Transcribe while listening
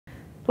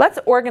Let's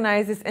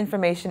organize this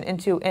information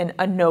into an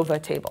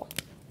ANOVA table.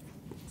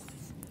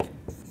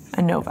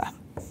 ANOVA.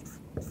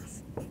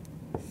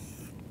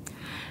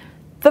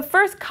 The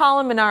first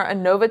column in our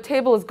ANOVA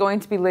table is going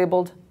to be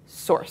labeled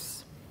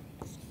source.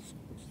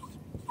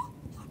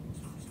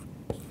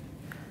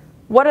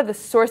 What are the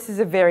sources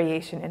of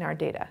variation in our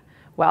data?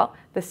 Well,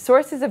 the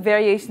sources of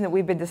variation that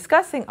we've been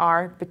discussing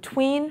are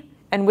between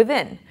and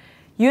within.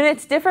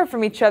 Units differ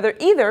from each other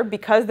either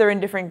because they're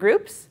in different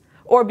groups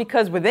or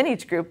because within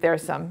each group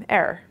there's some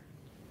error.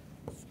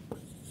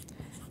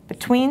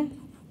 Between,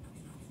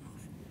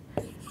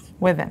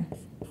 within.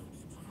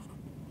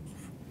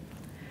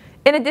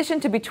 In addition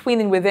to between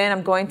and within,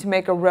 I'm going to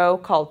make a row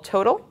called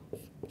total,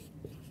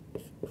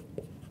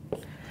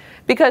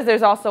 because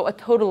there's also a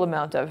total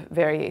amount of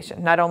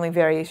variation, not only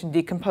variation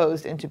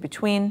decomposed into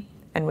between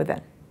and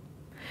within.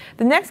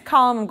 The next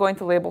column I'm going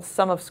to label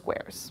sum of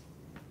squares.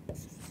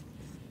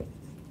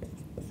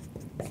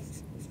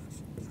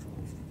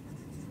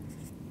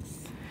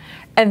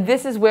 And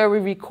this is where we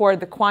record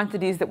the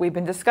quantities that we've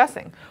been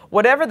discussing.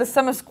 Whatever the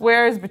sum of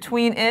squares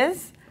between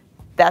is,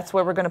 that's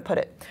where we're going to put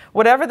it.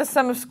 Whatever the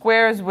sum of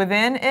squares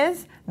within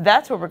is,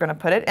 that's where we're going to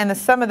put it. And the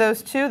sum of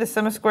those two, the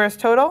sum of squares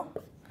total,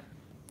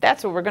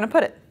 that's where we're going to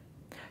put it.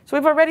 So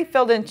we've already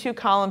filled in 2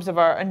 columns of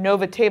our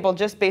ANOVA table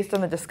just based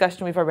on the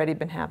discussion we've already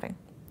been having.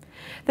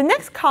 The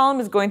next column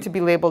is going to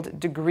be labeled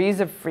degrees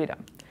of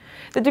freedom.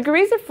 The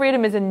degrees of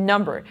freedom is a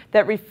number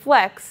that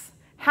reflects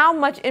how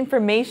much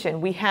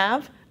information we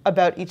have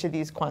about each of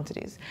these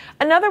quantities.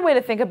 Another way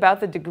to think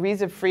about the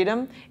degrees of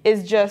freedom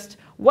is just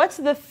what's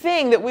the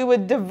thing that we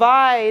would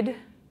divide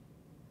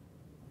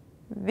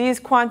these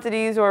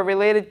quantities or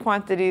related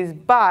quantities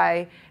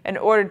by in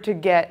order to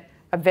get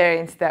a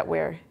variance that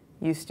we're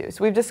used to.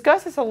 So we've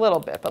discussed this a little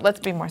bit, but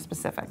let's be more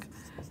specific.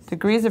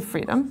 Degrees of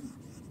freedom.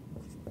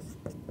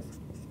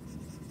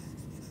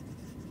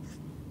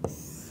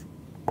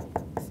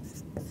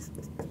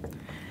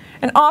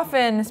 And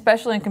often,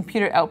 especially in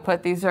computer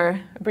output, these are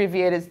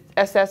abbreviated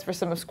SS for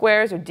sum of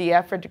squares or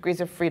DF for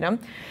degrees of freedom.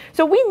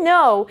 So we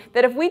know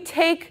that if we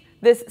take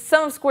this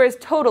sum of squares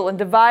total and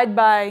divide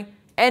by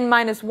n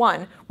minus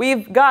 1,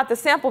 we've got the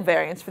sample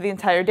variance for the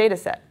entire data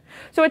set.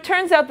 So it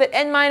turns out that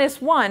n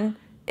minus 1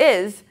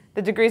 is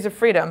the degrees of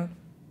freedom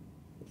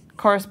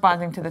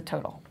corresponding to the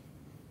total.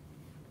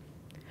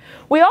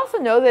 We also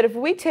know that if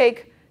we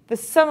take the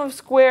sum of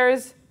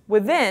squares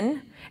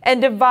within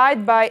and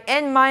divide by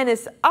n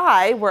minus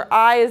I, where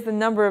I is the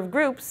number of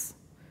groups,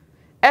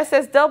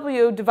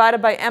 SSW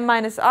divided by n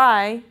minus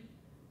I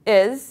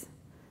is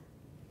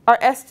our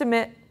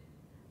estimate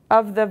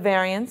of the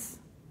variance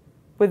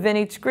within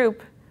each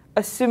group,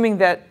 assuming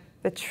that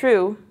the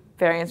true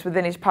variance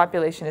within each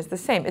population is the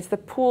same. It's the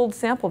pooled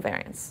sample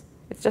variance.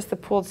 It's just the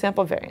pooled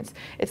sample variance.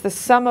 It's the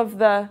sum of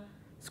the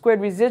squared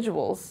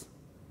residuals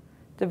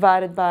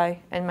divided by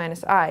n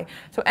minus I.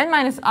 So n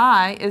minus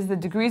I is the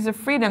degrees of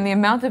freedom, the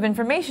amount of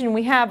information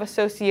we have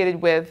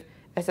associated with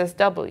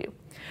SSW.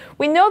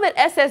 We know that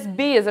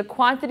SSB is a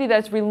quantity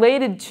that's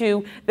related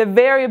to the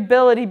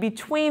variability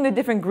between the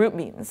different group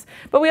means.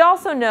 But we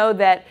also know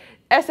that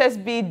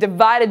SSB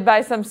divided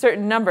by some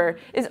certain number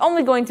is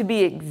only going to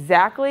be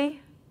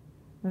exactly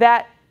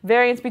that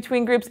variance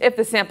between groups if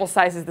the sample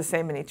size is the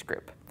same in each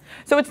group.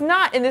 So it's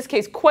not, in this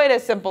case, quite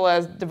as simple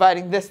as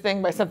dividing this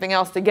thing by something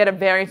else to get a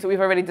variance that we've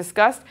already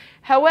discussed.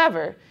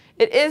 However,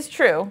 it is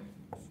true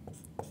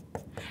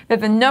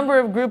that the number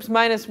of groups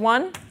minus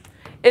 1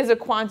 is a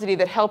quantity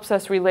that helps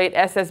us relate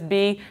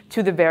SSB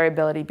to the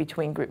variability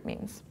between group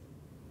means.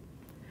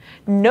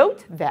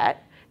 Note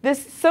that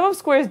this sum of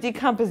squares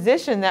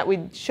decomposition that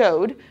we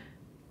showed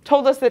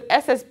told us that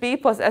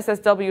SSB plus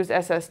SSW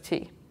is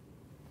SST.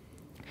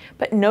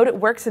 But note it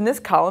works in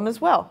this column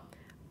as well.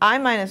 I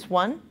minus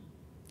 1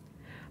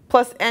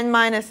 plus n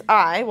minus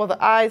I, well,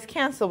 the i's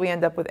cancel, we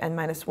end up with n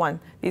minus 1.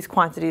 These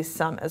quantities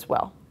sum as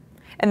well.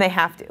 And they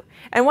have to.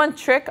 And one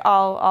trick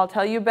I'll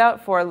tell you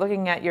about for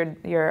looking at your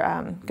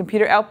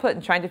computer output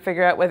and trying to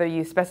figure out whether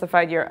you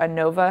specified your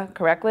ANOVA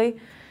correctly,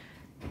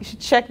 you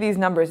should check these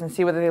numbers and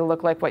see whether they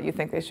look like what you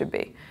think they should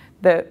be.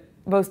 The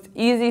most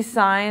easy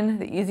sign,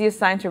 the easiest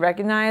sign to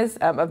recognize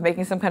of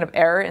making some kind of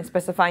error in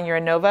specifying your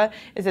ANOVA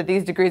is that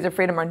these degrees of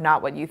freedom are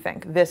not what you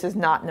think. This is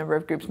not number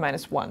of groups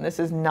minus 1. This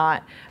is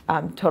not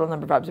total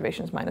number of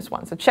observations minus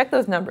 1. So check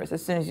those numbers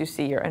as soon as you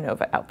see your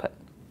ANOVA output.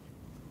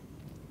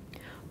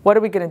 What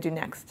are we going to do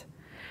next?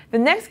 The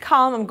next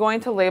column I'm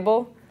going to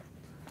label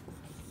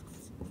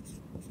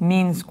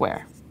mean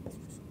square.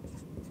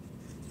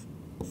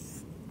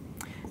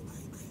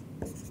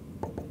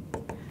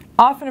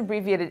 Often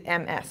abbreviated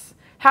MS.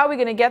 How are we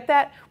going to get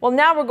that? Well,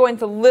 now we're going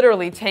to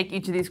literally take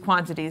each of these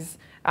quantities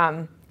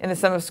in the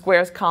sum of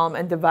squares column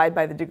and divide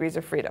by the degrees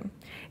of freedom.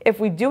 If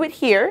we do it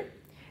here,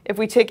 if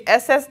we take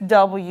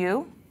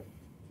SSW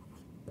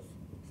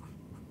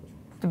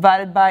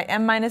divided by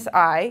m minus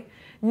I,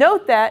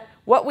 note that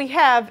what we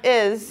have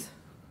is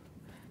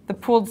the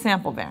pooled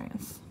sample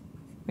variance.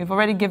 We've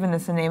already given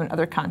this a name in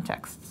other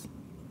contexts.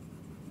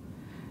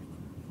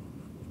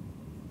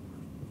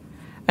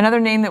 Another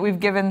name that we've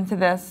given to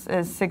this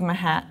is sigma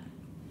hat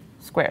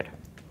squared.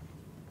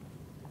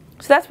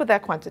 So that's what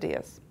that quantity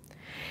is.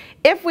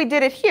 If we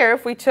did it here,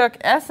 if we took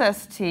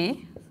SST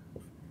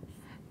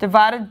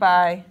divided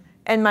by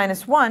n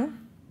minus 1,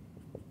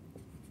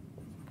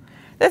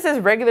 this is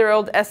regular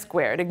old s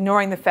squared,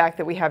 ignoring the fact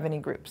that we have any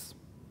groups.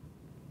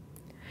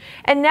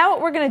 And now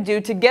what we're going to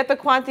do to get the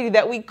quantity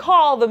that we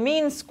call the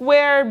mean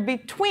square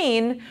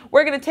between,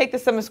 we're going to take the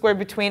sum of squared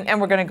between, and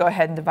we're going to go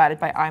ahead and divide it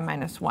by I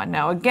minus 1.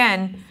 Now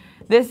again,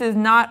 this is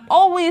not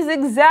always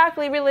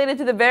exactly related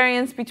to the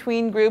variance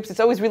between groups.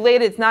 It's always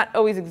related. It's not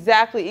always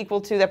exactly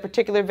equal to that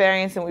particular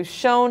variance. And we've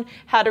shown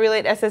how to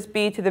relate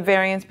SSB to the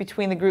variance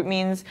between the group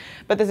means.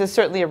 But this is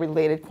certainly a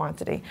related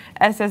quantity.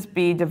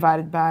 SSB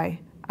divided by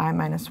I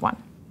minus 1.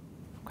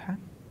 Okay.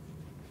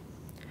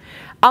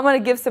 I'm going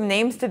to give some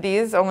names to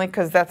these only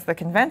because that's the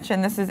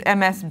convention. This is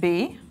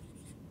MSB.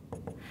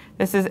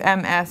 This is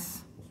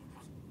MSW.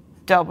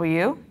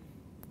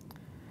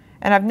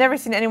 And I've never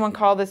seen anyone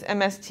call this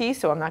MST,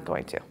 so I'm not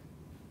going to.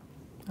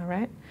 All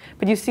right?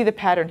 But you see the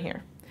pattern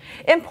here.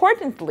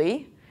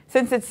 Importantly,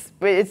 since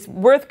it's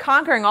worth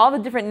conquering all the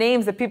different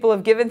names that people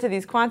have given to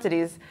these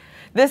quantities,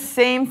 this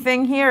same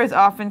thing here is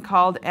often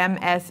called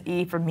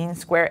MSE for mean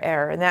square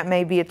error. And that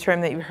may be a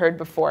term that you've heard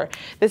before.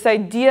 This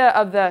idea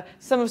of the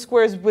sum of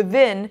squares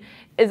within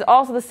is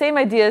also the same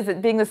idea as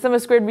it being the sum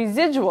of squared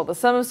residual, the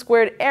sum of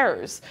squared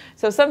errors.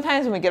 So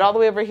sometimes when we get all the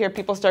way over here,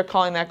 people start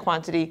calling that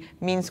quantity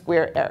mean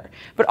square error.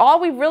 But all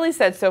we've really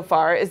said so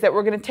far is that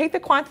we're going to take the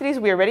quantities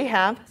we already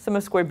have, sum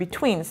of squared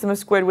between, sum of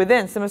squared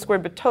within, sum of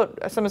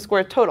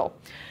squared total,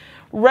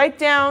 write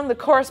down the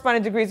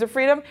corresponding degrees of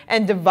freedom,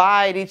 and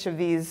divide each of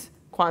these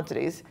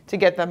quantities to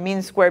get the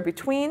mean squared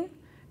between,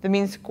 the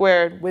mean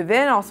squared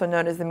within, also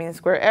known as the mean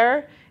square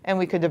error, and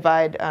we could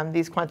divide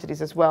these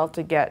quantities as well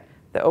to get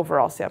the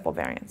overall sample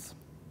variance.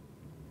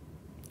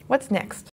 What's next?